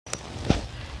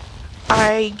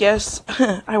I guess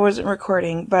I wasn't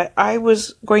recording, but I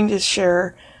was going to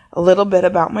share a little bit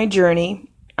about my journey.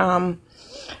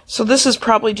 So this is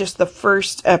probably just the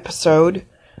first episode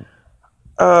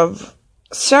of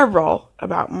several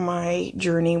about my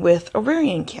journey with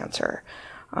ovarian cancer.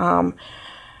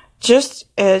 Just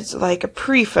as like a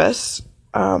preface,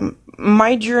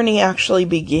 my journey actually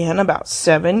began about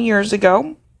 7 years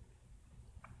ago.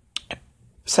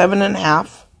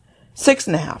 7.5,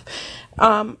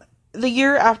 6.5. The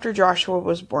year after Joshua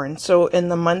was born, so in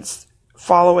the months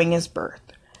following his birth,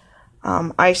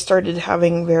 I started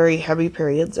having very heavy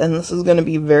periods, and this is going to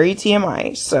be very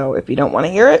TMI, so if you don't want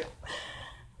to hear it,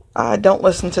 don't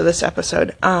listen to this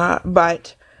episode.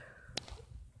 But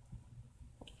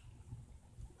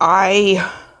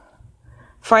I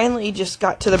finally just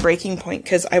got to the breaking point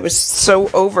because I was so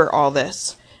over all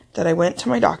this that I went to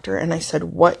my doctor and I said,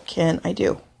 what can I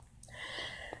do?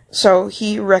 So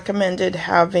he recommended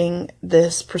having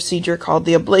this procedure called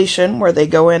the ablation, where they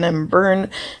go in and burn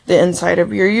the inside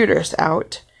of your uterus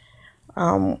out.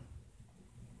 And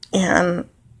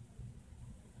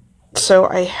so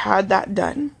I had that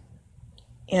done.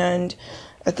 And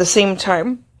at the same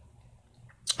time,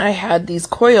 I had these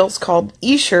coils called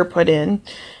Essure put in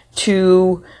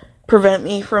to prevent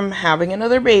me from having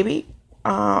another baby.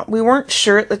 We weren't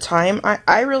sure at the time.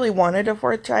 I really wanted a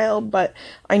fourth child, but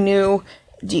I knew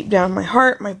deep down in my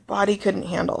heart, my body couldn't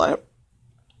handle it.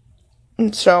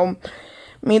 And so,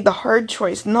 made the hard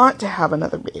choice not to have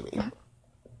another baby.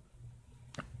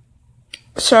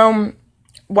 So,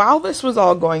 while this was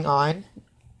all going on,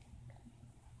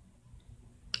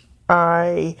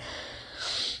 I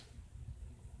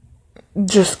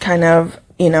just kind of,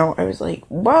 I was like,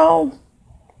 well,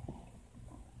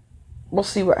 we'll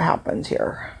see what happens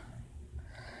here.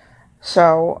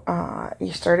 So,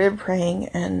 he started praying,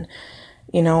 and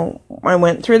I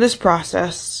went through this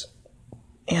process,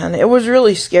 and it was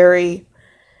really scary.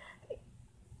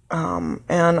 And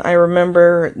I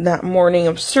remember that morning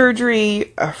of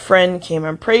surgery, a friend came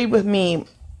and prayed with me,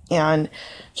 and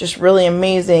just really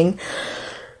amazing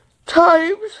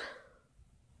times.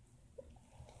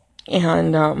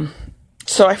 And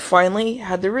so I finally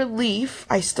had the relief.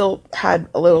 I still had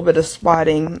a little bit of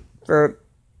spotting for,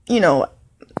 the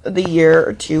year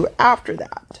or two after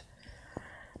that.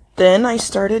 Then I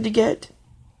started to get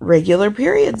regular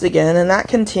periods again, and that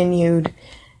continued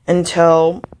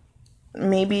until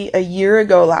maybe a year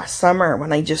ago last summer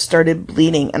when I just started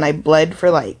bleeding, and I bled for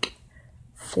like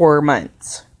 4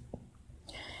 months.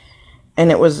 And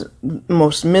it was the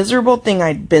most miserable thing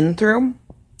I'd been through.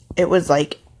 It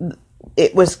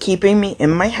was keeping me in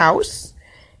my house.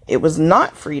 It was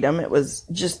not freedom. It was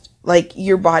just like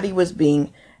your body was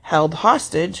being held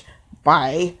hostage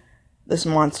by this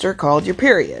monster called your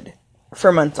period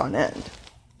for months on end.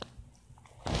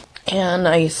 And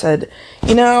I said,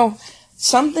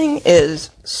 something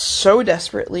is so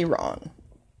desperately wrong.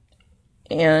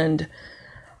 And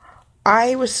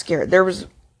I was scared. There was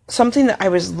something that I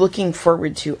was looking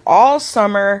forward to all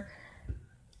summer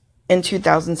in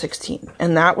 2016.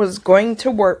 And that was going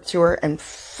to Warped Tour and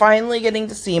finally getting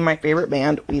to see my favorite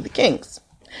band, We the Kings.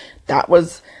 That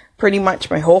was pretty much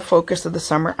my whole focus of the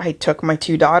summer. I took my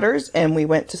 2 daughters and we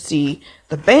went to see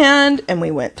the band and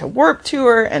we went to Warped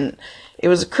Tour, and it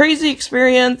was a crazy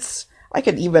experience. I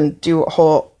could even do a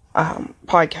whole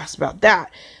podcast about that,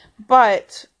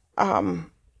 but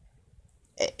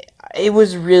it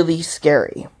was really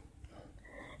scary.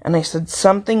 And I said,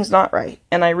 something's not right.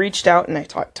 And I reached out and I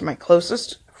talked to my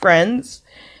closest friends,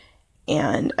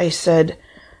 and I said,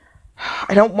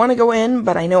 I don't want to go in,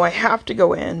 but I know I have to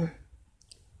go in.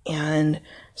 And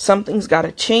something's got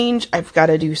to change. I've got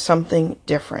to do something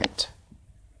different.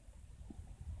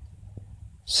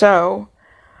 So,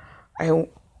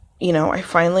 I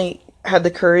finally had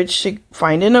the courage to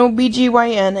find an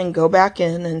OBGYN and go back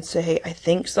in and say, I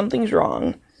think something's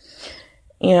wrong.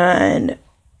 And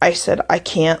I said, I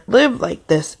can't live like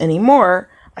this anymore.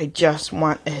 I just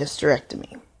want a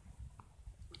hysterectomy.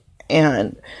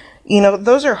 And,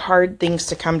 those are hard things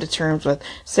to come to terms with,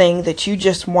 saying that you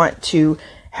just want to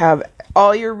have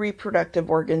all your reproductive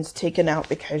organs taken out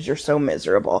because you're so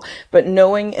miserable. But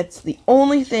knowing it's the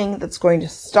only thing that's going to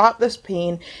stop this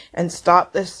pain and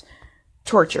stop this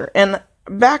torture. And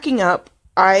backing up,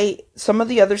 some of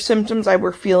the other symptoms I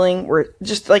were feeling were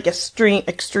just like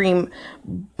extreme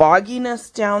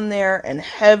bogginess down there and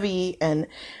heavy, and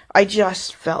I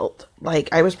just felt like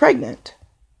I was pregnant.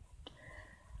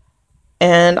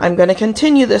 And I'm going to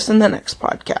continue this in the next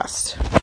podcast.